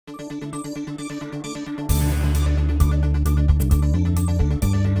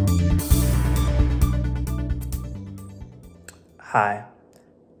Hi,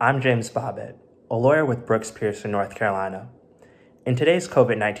 I'm James Bobbitt, a lawyer with Brooks Pierce in North Carolina. In today's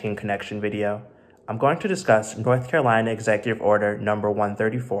COVID-19 connection video, I'm going to discuss North Carolina Executive Order Number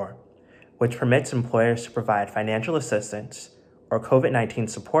 134, which permits employers to provide financial assistance or COVID-19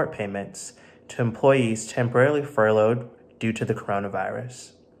 support payments to employees temporarily furloughed due to the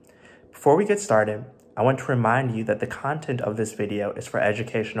coronavirus. Before we get started, I want to remind you that the content of this video is for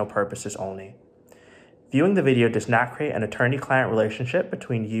educational purposes only. Viewing the video does not create an attorney-client relationship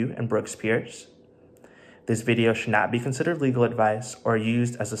between you and Brooks Pierce. This video should not be considered legal advice or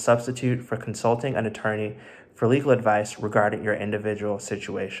used as a substitute for consulting an attorney for legal advice regarding your individual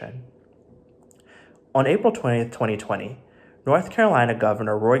situation. On April 20th, 2020, North Carolina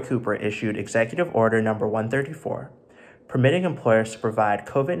Governor Roy Cooper issued Executive Order Number 134, permitting employers to provide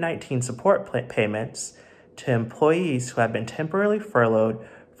COVID-19 support payments to employees who have been temporarily furloughed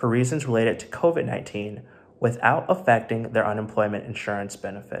for reasons related to COVID-19 without affecting their unemployment insurance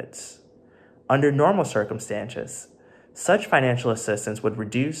benefits. Under normal circumstances, such financial assistance would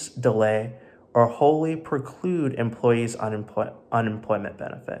reduce, delay, or wholly preclude employees' unemployment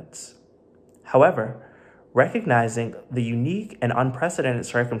benefits. However, recognizing the unique and unprecedented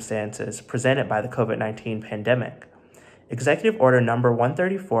circumstances presented by the COVID-19 pandemic, Executive Order Number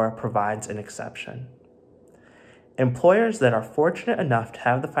 134 provides an exception. Employers that are fortunate enough to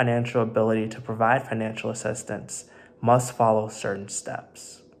have the financial ability to provide financial assistance must follow certain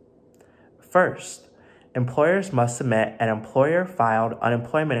steps. First, employers must submit an employer-filed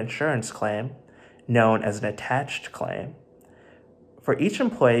unemployment insurance claim, known as an attached claim, for each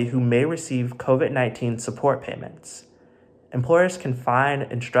employee who may receive COVID-19 support payments. Employers can find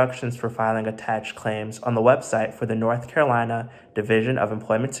instructions for filing attached claims on the website for the North Carolina Division of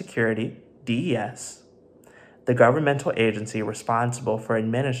Employment Security, DES, the governmental agency responsible for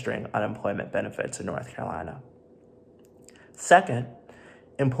administering unemployment benefits in North Carolina. Second,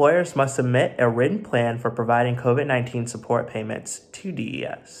 employers must submit a written plan for providing COVID-19 support payments to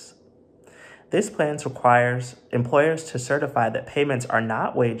DES. This plan requires employers to certify that payments are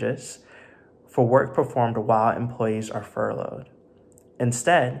not wages for work performed while employees are furloughed.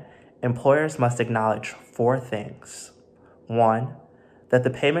 Instead, employers must acknowledge four things. 1, that the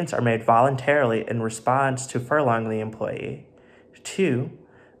payments are made voluntarily in response to furloughing the employee. 2,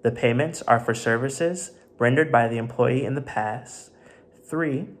 the payments are for services rendered by the employee in the past.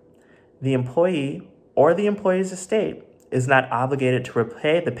 3, the employee or the employee's estate is not obligated to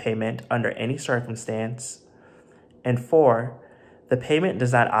repay the payment under any circumstance. And 4, the payment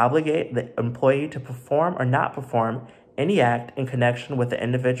does not obligate the employee to perform or not perform any act in connection with the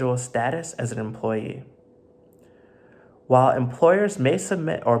individual's status as an employee. While employers may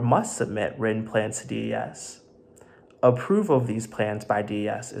submit or must submit written plans to DES, approval of these plans by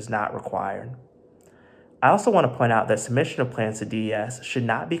DES is not required. I also want to point out that submission of plans to DES should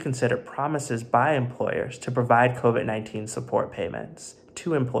not be considered promises by employers to provide COVID-19 support payments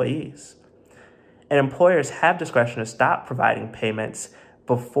to employees. And employers have discretion to stop providing payments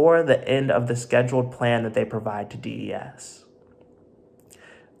before the end of the scheduled plan that they provide to DES.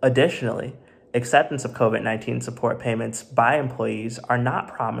 Additionally, acceptance of COVID-19 support payments by employees are not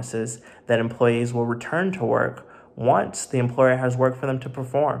promises that employees will return to work once the employer has work for them to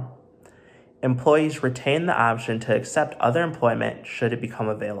perform. Employees retain the option to accept other employment should it become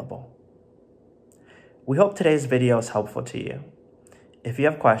available. We hope today's video is helpful to you. If you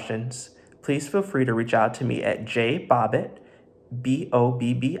have questions, please feel free to reach out to me at jbobbitt,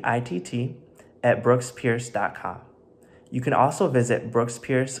 BOBBITT, at brookspierce.com. You can also visit Brooks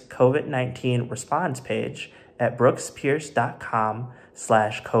Pierce COVID-19 response page at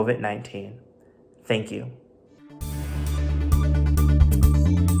brookspierce.com/COVID-19. Thank you.